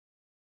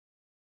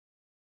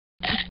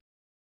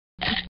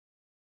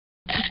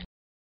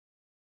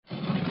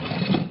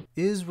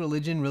Is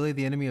religion really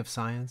the enemy of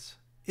science?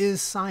 Is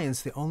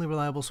science the only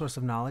reliable source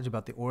of knowledge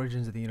about the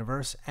origins of the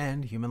universe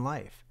and human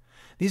life?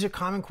 These are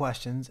common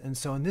questions, and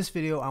so in this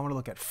video I want to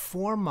look at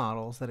 4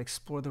 models that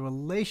explore the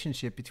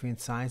relationship between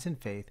science and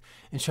faith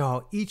and show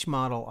how each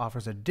model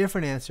offers a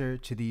different answer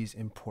to these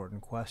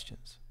important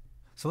questions.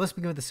 So let's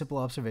begin with the simple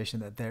observation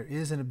that there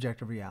is an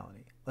objective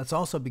reality. Let's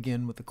also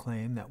begin with the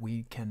claim that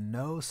we can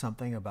know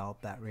something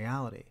about that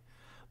reality.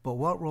 But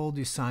what role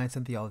do science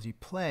and theology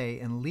play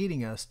in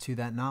leading us to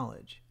that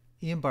knowledge?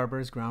 Ian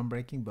Barbrou's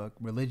groundbreaking book,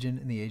 Religion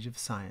in the Age of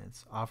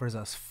Science, offers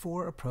us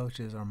 4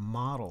 approaches or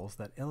models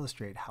that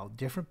illustrate how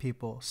different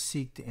people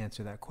seek to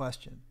answer that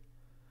question.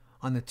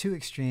 On the 2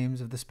 extremes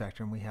of the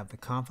spectrum, we have the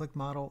conflict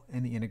model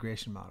and the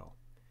integration model.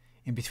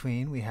 In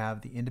between, we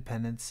have the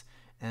independence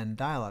and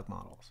dialogue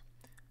models.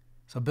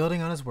 So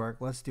building on his work,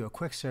 let's do a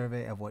quick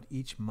survey of what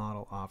each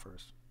model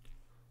offers.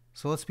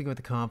 So let's begin with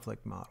the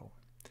conflict model.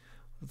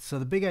 So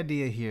the big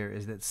idea here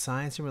is that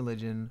science and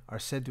religion are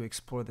said to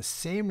explore the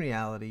same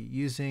reality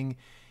using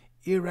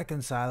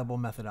irreconcilable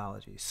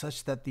methodologies,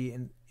 such that the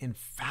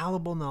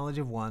infallible knowledge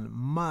of one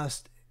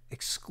must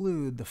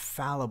exclude the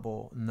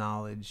fallible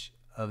knowledge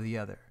of the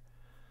other.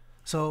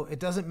 So it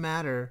doesn't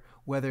matter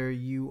whether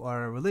you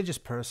are a religious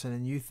person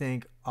and you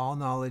think all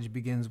knowledge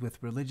begins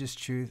with religious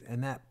truth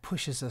and that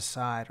pushes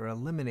aside or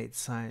eliminates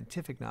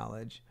scientific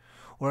knowledge,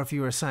 or if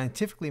you are a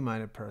scientifically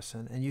minded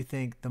person and you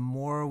think the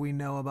more we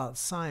know about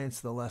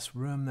science, the less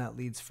room that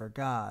leaves for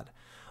God.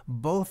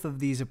 Both of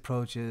these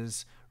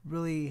approaches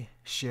really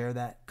share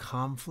that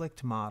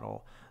conflict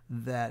model,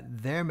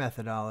 that their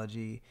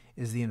methodology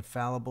is the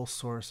infallible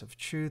source of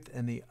truth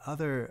and the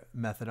other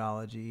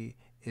methodology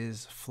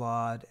is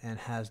flawed and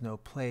has no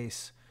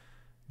place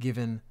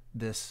given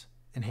this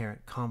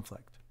inherent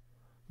conflict.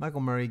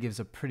 Michael Murray gives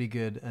a pretty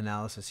good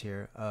analysis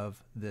here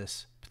of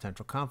this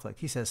potential conflict.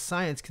 He says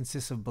science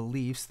consists of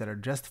beliefs that are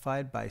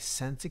justified by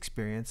sense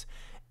experience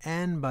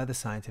and by the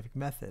scientific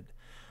method.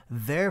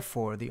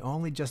 Therefore, the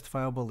only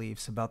justifiable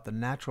beliefs about the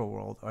natural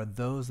world are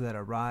those that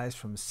arise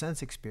from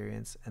sense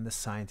experience and the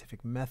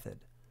scientific method.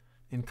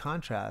 In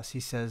contrast, he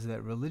says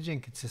that religion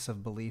consists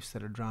of beliefs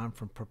that are drawn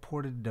from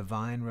purported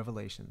divine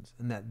revelations,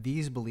 and that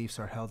these beliefs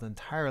are held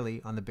entirely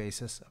on the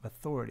basis of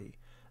authority.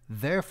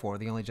 Therefore,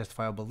 the only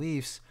justifiable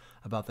beliefs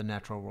about the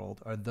natural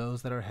world are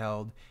those that are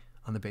held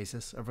on the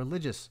basis of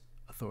religious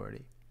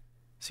authority.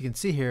 So you can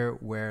see here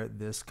where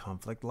this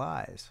conflict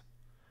lies.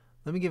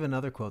 Let me give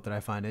another quote that I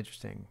find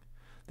interesting.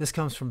 This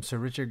comes from Sir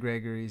Richard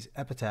Gregory's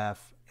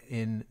epitaph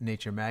in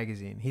Nature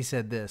magazine. He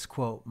said this,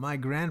 quote, "My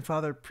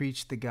grandfather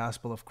preached the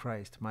gospel of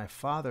Christ. My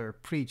father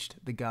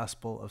preached the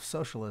gospel of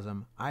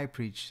socialism. I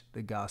preached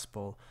the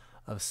gospel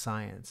of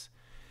science."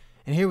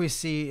 And here we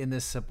see in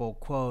this simple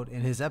quote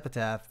in his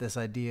epitaph this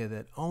idea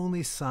that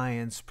only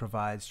science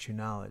provides true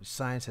knowledge.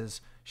 Science has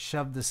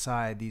shoved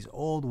aside these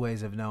old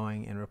ways of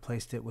knowing and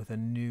replaced it with a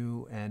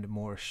new and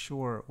more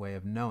sure way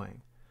of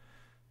knowing.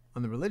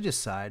 On the religious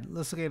side,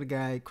 let's look at a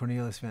guy,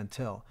 Cornelius Van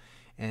Til,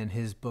 and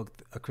his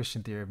book, A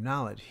Christian Theory of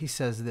Knowledge. He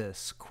says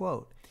this,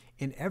 quote,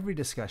 "In every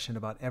discussion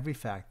about every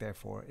fact,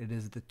 therefore, it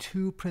is the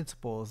 2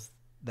 principles,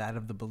 that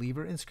of the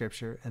believer in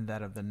Scripture and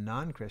that of the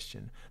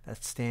non-Christian,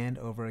 that stand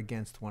over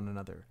against one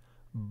another.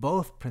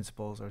 Both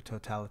principles are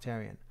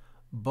totalitarian.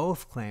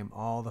 Both claim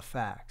all the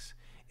facts.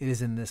 It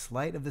is in this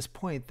light of this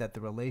point that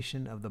the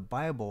relation of the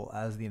Bible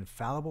as the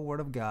infallible Word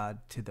of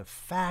God to the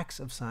facts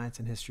of science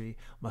and history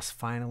must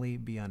finally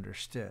be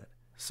understood."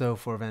 So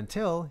for Van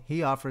Til,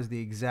 he offers the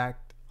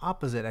exact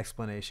opposite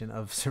explanation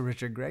of Sir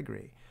Richard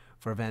Gregory.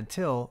 For Van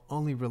Til,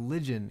 only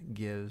religion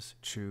gives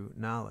true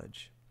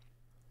knowledge.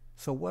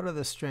 So what are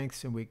the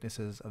strengths and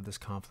weaknesses of this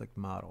conflict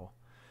model?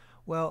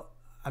 Well,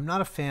 I'm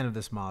not a fan of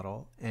this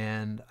model,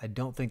 and I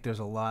don't think there's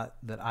a lot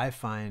that I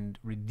find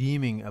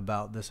redeeming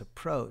about this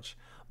approach,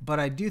 but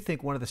I do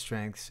think one of the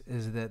strengths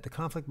is that the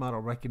conflict model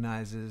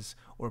recognizes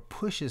or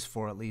pushes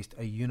for at least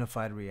a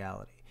unified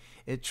reality.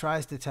 It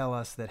tries to tell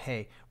us that,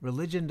 hey,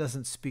 religion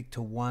doesn't speak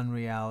to one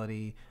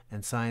reality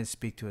and science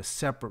speak to a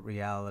separate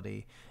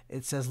reality.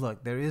 It says,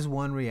 look, there is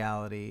one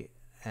reality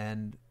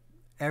and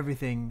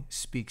everything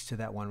speaks to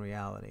that one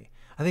reality.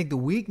 I think the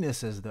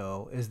weaknesses,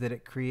 though, is that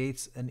it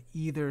creates an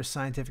either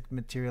scientific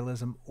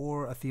materialism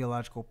or a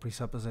theological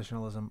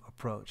presuppositionalism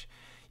approach.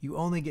 You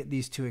only get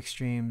these 2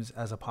 extremes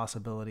as a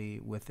possibility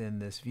within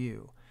this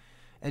view.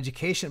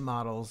 Education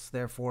models,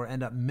 therefore,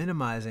 end up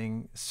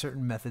minimizing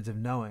certain methods of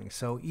knowing.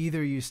 So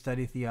either you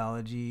study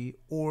theology,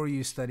 or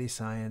you study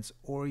science,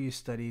 or you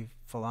study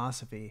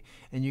philosophy,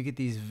 and you get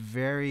these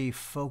very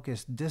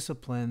focused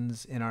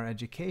disciplines in our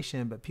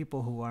education, but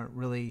people who aren't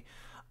really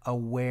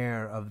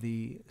aware of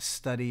the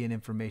study and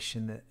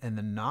information and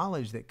the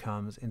knowledge that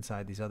comes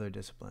inside these other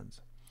disciplines.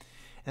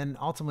 And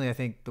ultimately, I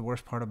think the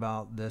worst part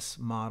about this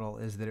model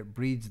is that it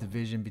breeds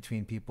division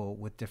between people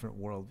with different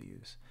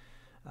worldviews.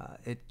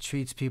 It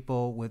treats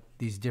people with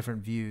these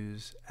different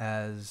views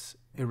as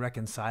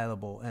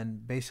irreconcilable,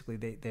 and basically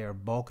they are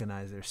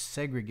balkanized. They're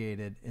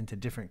segregated into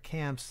different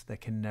camps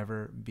that can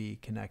never be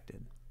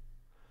connected.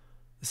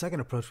 The second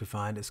approach we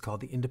find is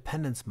called the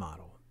independence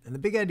model. And the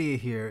big idea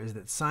here is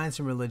that science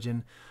and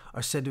religion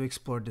are said to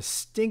explore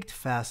distinct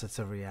facets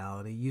of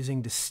reality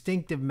using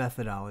distinctive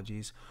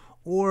methodologies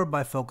or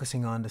by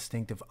focusing on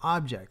distinctive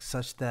objects,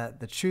 such that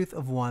the truth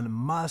of one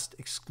must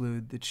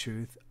exclude the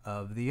truth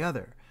of the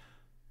other.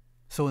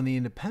 So in the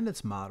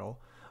independence model,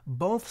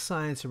 both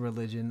science and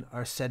religion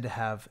are said to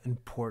have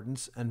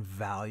importance and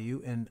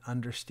value in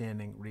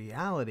understanding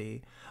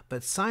reality,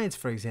 but science,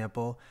 for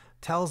example,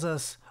 tells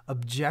us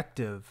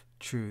objective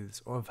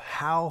truths of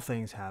how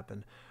things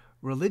happen.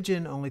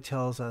 Religion only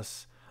tells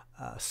us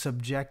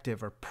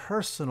subjective or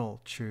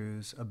personal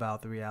truths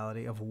about the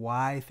reality of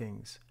why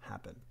things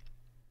happen.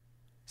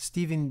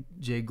 Stephen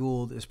Jay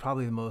Gould is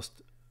probably the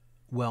most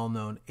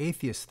well-known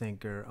atheist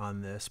thinker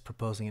on this,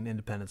 proposing an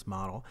independence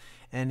model,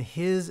 and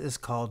his is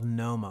called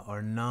NOMA,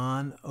 or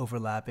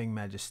non-overlapping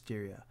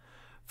magisteria.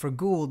 For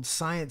Gould,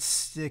 science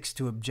sticks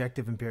to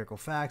objective empirical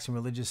facts and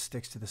religion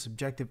sticks to the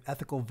subjective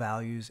ethical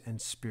values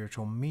and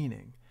spiritual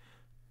meaning.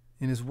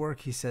 In his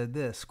work, he said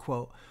this,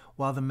 quote,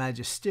 "While the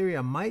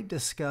magisteria might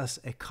discuss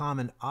a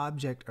common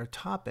object or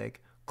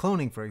topic,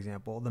 cloning, for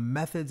example, the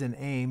methods and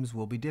aims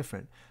will be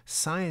different.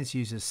 Science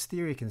uses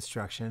theory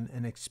construction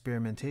and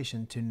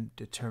experimentation to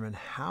determine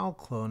how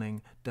cloning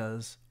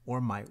does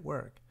or might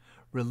work.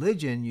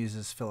 Religion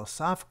uses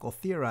philosophical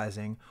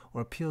theorizing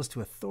or appeals to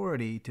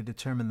authority to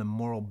determine the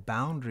moral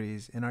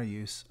boundaries in our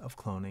use of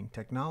cloning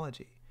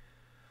technology."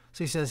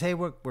 So he says, hey,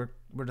 we're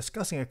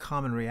discussing a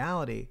common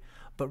reality,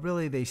 but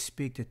really they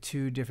speak to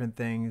two different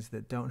things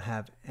that don't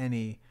have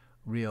any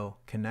real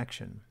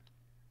connection.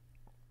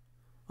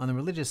 On the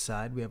religious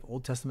side, we have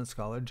Old Testament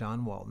scholar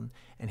John Walton,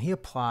 and he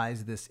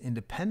applies this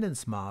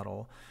independence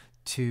model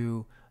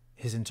to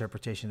his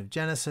interpretation of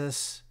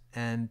Genesis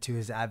and to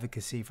his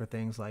advocacy for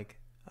things like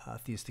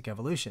theistic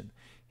evolution.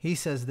 He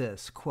says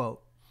this,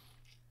 quote,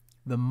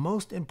 "The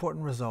most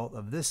important result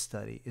of this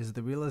study is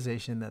the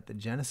realization that the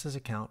Genesis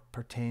account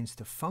pertains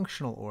to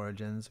functional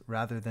origins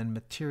rather than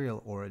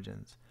material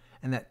origins,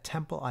 and that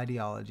temple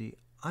ideology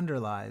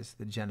underlies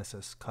the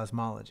Genesis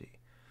cosmology."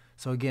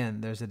 So again,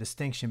 there's a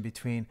distinction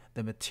between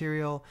the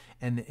material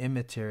and the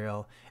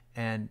immaterial,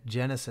 and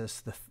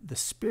Genesis, the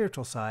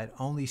spiritual side,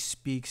 only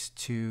speaks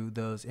to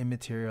those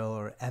immaterial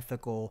or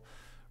ethical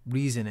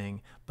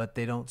reasoning, but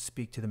they don't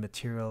speak to the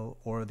material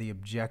or the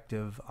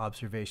objective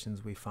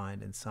observations we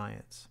find in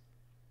science.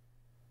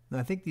 Now,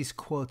 I think these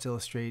quotes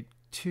illustrate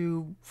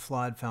two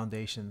flawed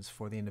foundations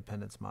for the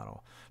independence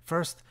model.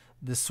 First,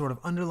 this sort of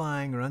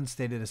underlying or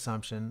unstated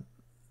assumption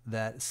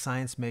that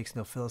science makes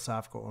no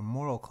philosophical or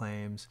moral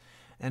claims,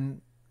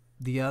 and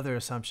the other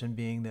assumption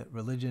being that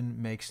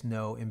religion makes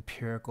no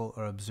empirical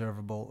or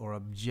observable or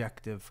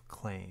objective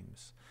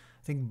claims.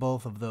 I think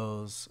both of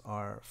those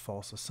are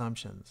false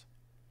assumptions.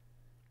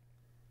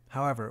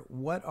 However,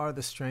 what are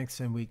the strengths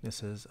and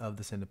weaknesses of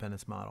this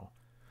independence model?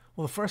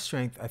 Well, the first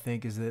strength, I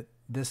think, is that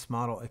this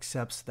model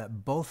accepts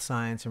that both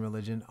science and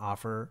religion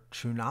offer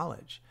true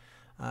knowledge.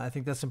 I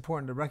think that's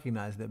important to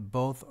recognize, that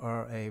both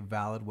are a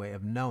valid way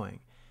of knowing.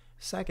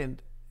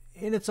 Second,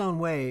 in its own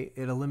way,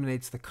 it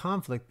eliminates the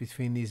conflict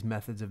between these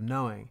methods of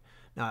knowing.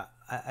 Now,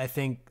 I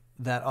think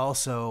that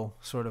also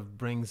sort of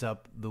brings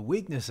up the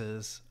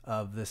weaknesses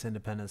of this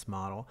independence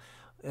model.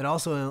 It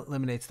also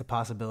eliminates the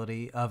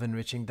possibility of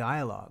enriching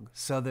dialogue.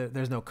 So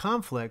there's no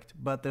conflict,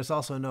 but there's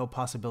also no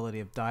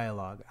possibility of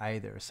dialogue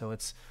either. So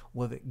it's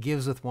what it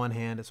gives with one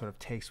hand, it sort of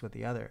takes with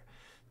the other.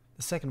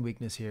 The second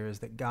weakness here is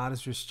that God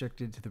is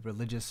restricted to the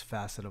religious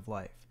facet of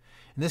life.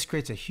 And this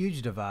creates a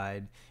huge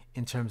divide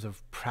in terms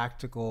of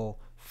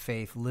practical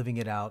faith, living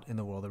it out in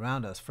the world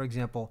around us. For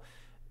example,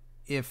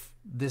 if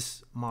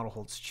this model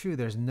holds true,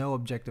 there's no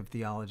objective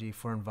theology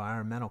for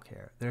environmental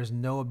care. There's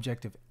no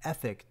objective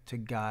ethic to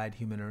guide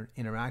human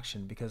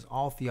interaction, because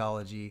all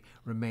theology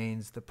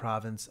remains the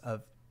province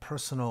of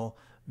personal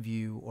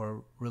view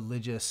or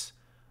religious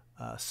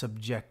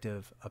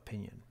subjective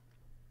opinion.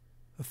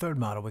 The third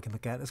model we can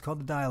look at is called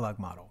the dialogue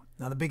model.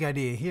 Now, the big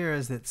idea here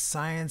is that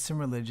science and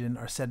religion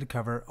are said to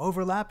cover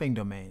overlapping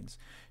domains,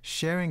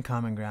 sharing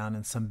common ground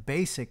in some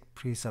basic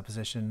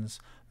presuppositions,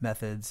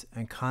 methods,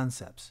 and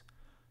concepts.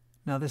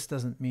 Now, this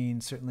doesn't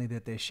mean certainly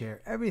that they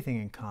share everything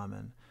in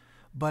common,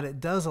 but it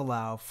does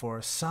allow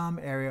for some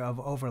area of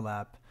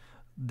overlap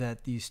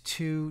that these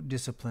two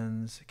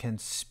disciplines can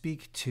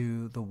speak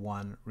to the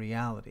one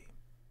reality.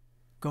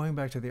 Going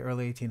back to the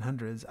early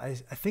 1800s, I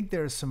think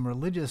there are some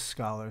religious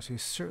scholars who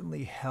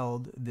certainly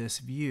held this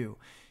view.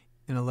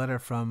 In a letter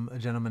from a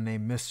gentleman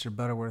named Mr.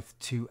 Butterworth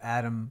to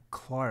Adam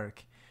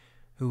Clarke,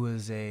 who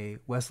was a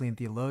Wesleyan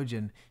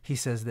theologian, he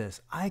says this: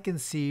 "I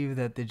conceive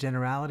that the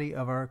generality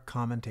of our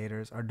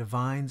commentators are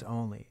divines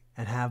only,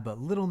 and have but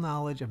little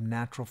knowledge of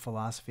natural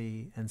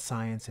philosophy and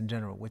science in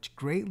general, which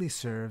greatly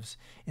serves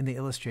in the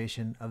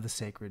illustration of the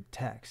sacred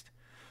text."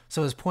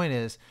 So his point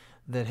is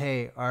that,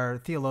 hey, our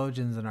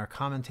theologians and our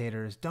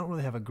commentators don't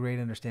really have a great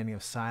understanding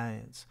of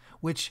science,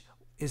 which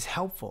is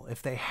helpful.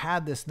 If they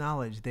had this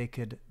knowledge, they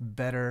could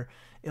better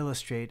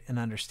illustrate and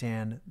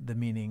understand the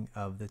meaning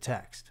of the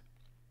text.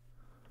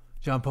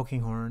 John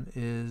Polkinghorne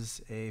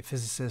is a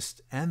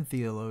physicist and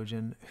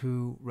theologian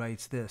who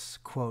writes this,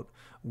 quote,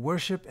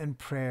 "Worship and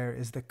prayer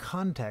is the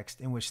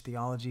context in which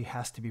theology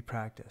has to be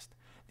practiced.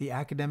 The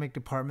academic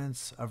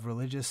departments of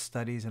religious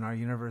studies in our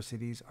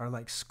universities are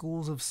like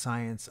schools of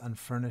science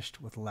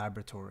unfurnished with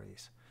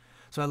laboratories."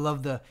 So I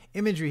love the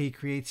imagery he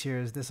creates here,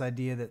 is this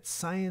idea that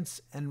science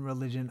and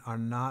religion are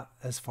not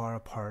as far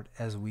apart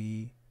as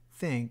we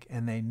think,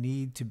 and they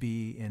need to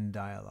be in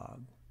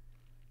dialogue.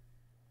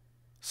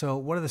 So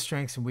what are the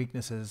strengths and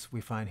weaknesses we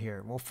find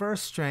here? Well,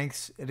 first,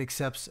 strengths, it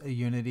accepts a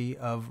unity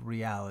of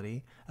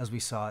reality, as we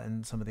saw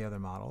in some of the other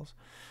models.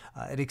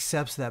 It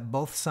accepts that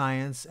both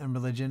science and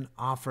religion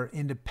offer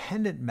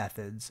independent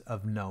methods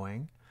of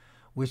knowing,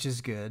 which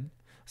is good.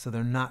 So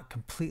they're not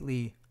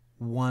completely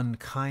one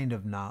kind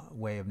of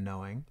way of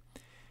knowing.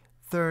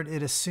 Third,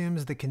 it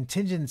assumes the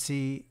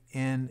contingency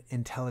and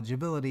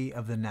intelligibility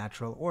of the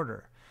natural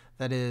order.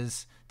 That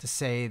is to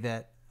say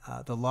that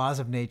the laws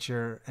of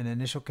nature and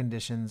initial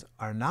conditions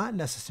are not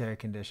necessary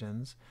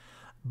conditions,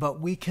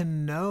 but we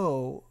can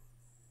know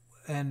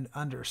and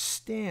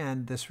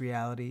understand this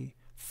reality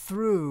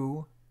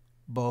through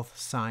both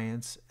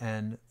science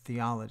and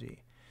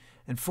theology.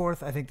 And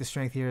fourth, I think the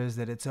strength here is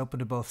that it's open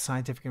to both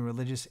scientific and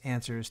religious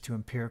answers to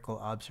empirical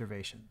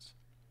observations.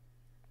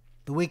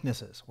 The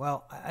weaknesses.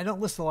 Well, I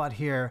don't list a lot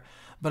here,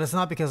 but it's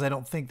not because I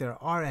don't think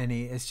there are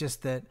any. It's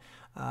just that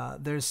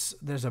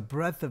there's a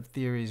breadth of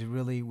theories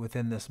really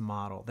within this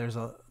model. There's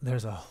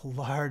a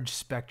large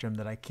spectrum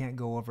that I can't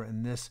go over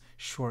in this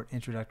short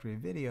introductory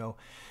video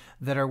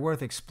that are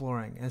worth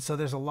exploring. And so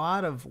there's a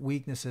lot of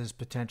weaknesses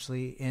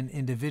potentially in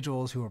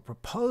individuals who are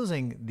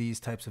proposing these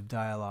types of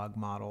dialogue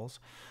models,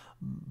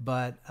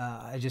 but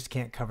I just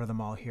can't cover them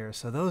all here.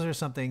 So those are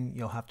something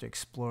you'll have to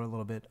explore a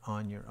little bit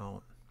on your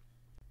own.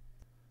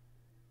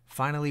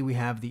 Finally, we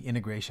have the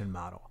integration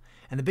model.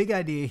 And the big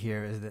idea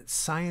here is that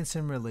science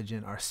and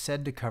religion are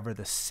said to cover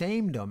the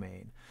same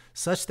domain,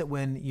 such that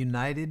when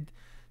united,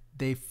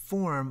 they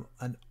form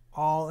an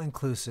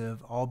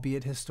all-inclusive,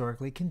 albeit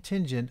historically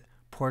contingent,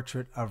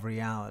 portrait of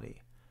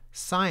reality.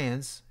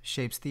 Science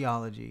shapes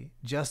theology,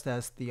 just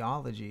as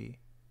theology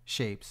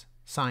shapes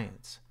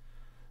science.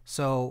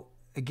 So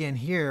again,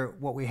 here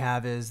what we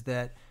have is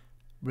that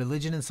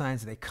religion and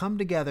science, they come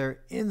together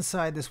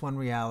inside this one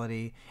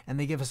reality, and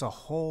they give us a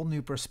whole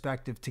new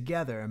perspective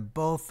together, and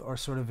both are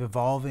sort of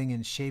evolving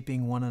and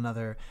shaping one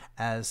another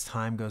as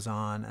time goes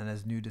on and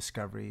as new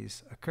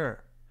discoveries occur.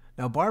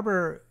 Now,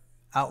 Barber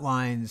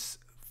outlines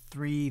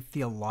 3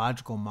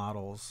 theological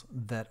models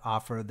that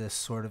offer this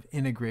sort of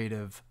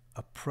integrative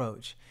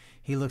approach.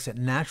 He looks at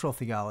natural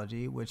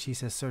theology, which he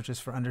says searches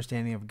for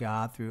understanding of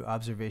God through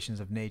observations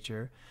of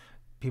nature,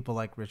 people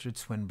like Richard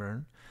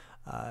Swinburne.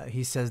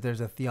 He says there's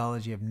a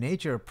theology of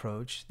nature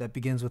approach that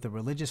begins with a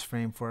religious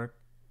framework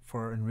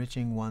for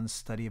enriching one's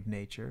study of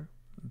nature,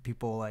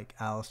 people like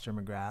Alistair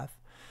McGrath.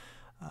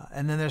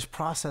 And then there's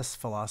process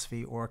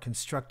philosophy or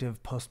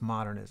constructive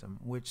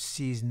postmodernism, which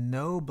sees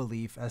no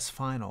belief as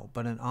final,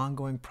 but an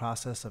ongoing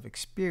process of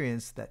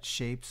experience that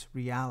shapes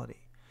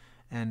reality.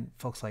 And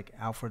folks like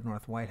Alfred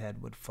North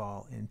Whitehead would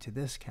fall into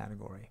this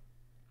category.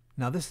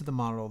 Now, this is the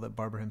model that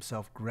Barber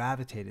himself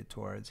gravitated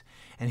towards,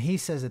 and he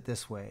says it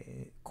this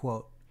way,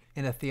 quote,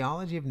 "In a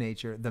theology of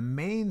nature, the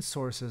main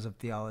sources of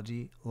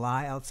theology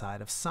lie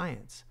outside of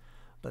science,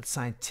 but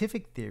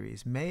scientific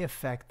theories may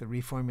affect the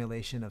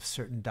reformulation of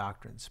certain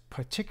doctrines,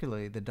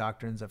 particularly the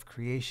doctrines of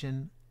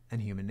creation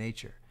and human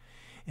nature.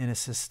 In a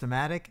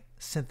systematic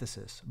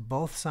synthesis,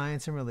 both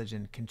science and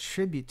religion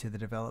contribute to the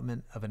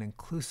development of an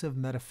inclusive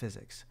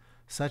metaphysics,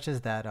 such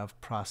as that of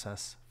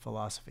process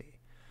philosophy."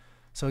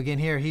 So again,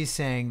 here he's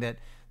saying that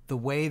the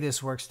way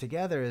this works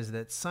together is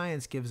that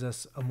science gives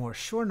us a more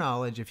sure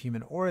knowledge of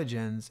human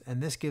origins,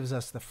 and this gives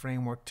us the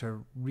framework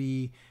to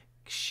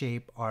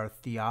reshape our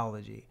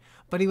theology.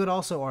 But he would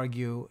also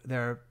argue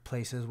there are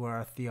places where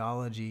our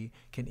theology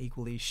can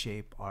equally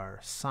shape our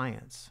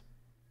science.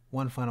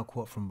 One final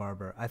quote from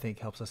Barber, I think,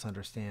 helps us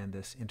understand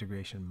this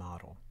integration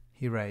model.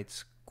 He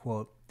writes,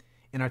 quote,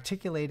 "In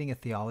articulating a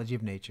theology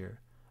of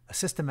nature, a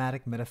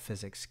systematic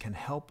metaphysics can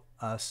help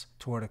us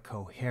toward a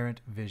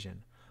coherent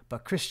vision.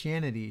 But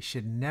Christianity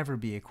should never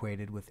be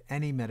equated with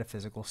any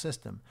metaphysical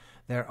system.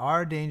 There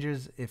are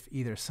dangers if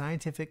either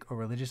scientific or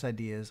religious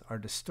ideas are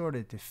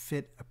distorted to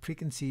fit a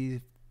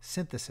preconceived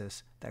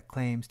synthesis that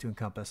claims to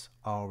encompass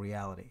all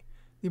reality."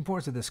 The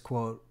importance of this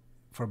quote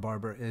for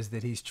Barber is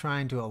that he's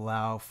trying to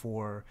allow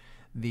for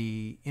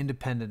the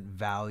independent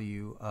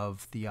value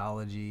of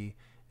theology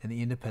and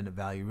the independent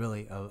value,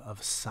 really,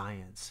 of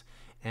science,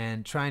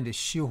 and trying to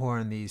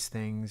shoehorn these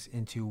things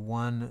into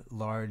one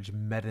large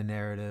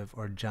meta-narrative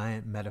or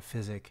giant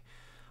metaphysic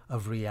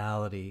of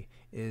reality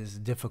is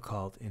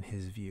difficult in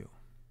his view.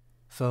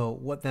 So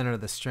what then are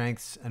the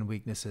strengths and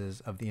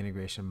weaknesses of the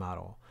integration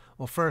model?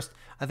 Well, first,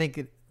 I think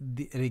it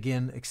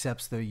again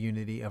accepts the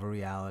unity of a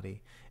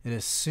reality. It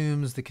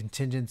assumes the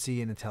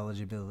contingency and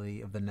intelligibility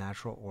of the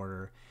natural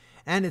order,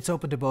 and it's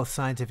open to both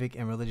scientific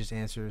and religious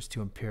answers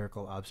to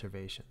empirical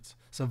observations.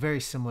 So very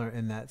similar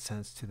in that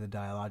sense to the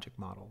dialogic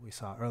model we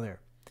saw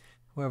earlier.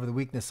 However, the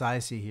weakness I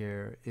see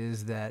here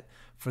is that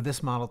for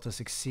this model to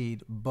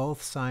succeed,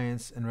 both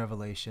science and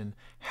revelation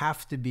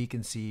have to be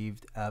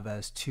conceived of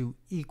as two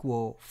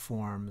equal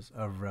forms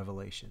of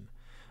revelation,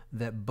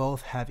 that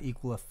both have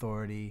equal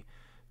authority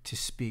to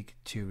speak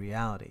to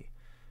reality.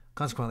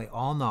 Consequently,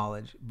 all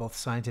knowledge, both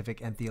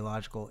scientific and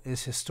theological,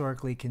 is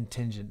historically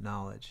contingent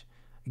knowledge.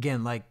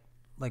 Again, like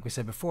we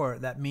said before,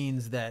 that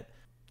means that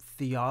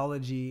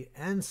theology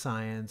and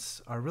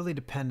science are really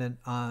dependent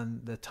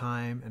on the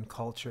time and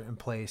culture and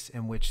place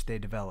in which they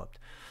developed.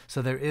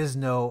 So there is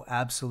no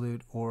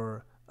absolute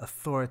or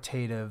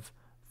authoritative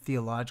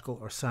theological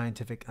or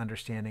scientific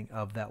understanding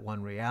of that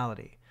one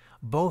reality.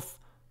 Both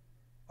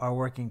are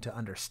working to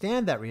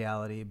understand that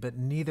reality, but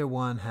neither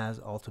one has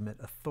ultimate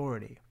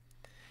authority.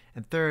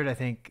 And third, I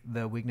think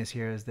the weakness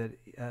here is that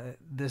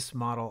this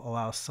model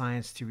allows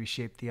science to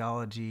reshape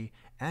theology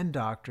and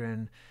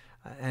doctrine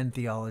and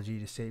theology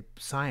to shape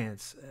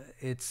science.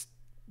 It's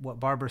what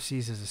Barbrou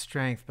sees as a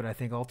strength, but I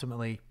think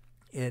ultimately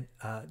it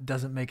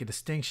doesn't make a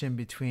distinction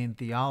between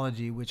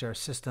theology, which are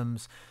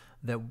systems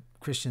that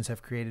Christians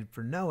have created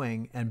for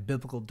knowing, and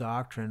biblical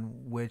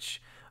doctrine,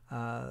 which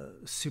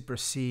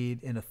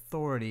supersede in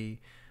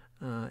authority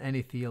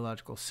any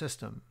theological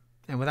system.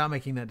 And without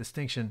making that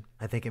distinction,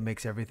 I think it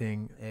makes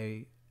everything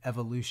an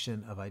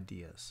evolution of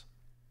ideas.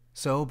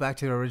 So back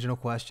to our original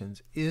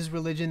questions. Is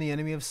religion the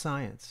enemy of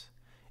science?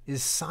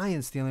 Is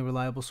science the only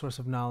reliable source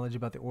of knowledge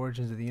about the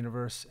origins of the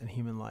universe and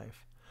human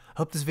life? I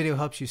hope this video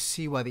helps you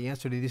see why the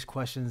answer to these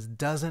questions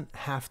doesn't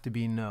have to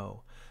be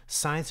no.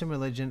 Science and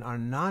religion are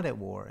not at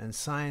war, and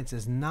science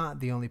is not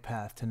the only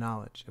path to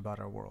knowledge about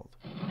our world.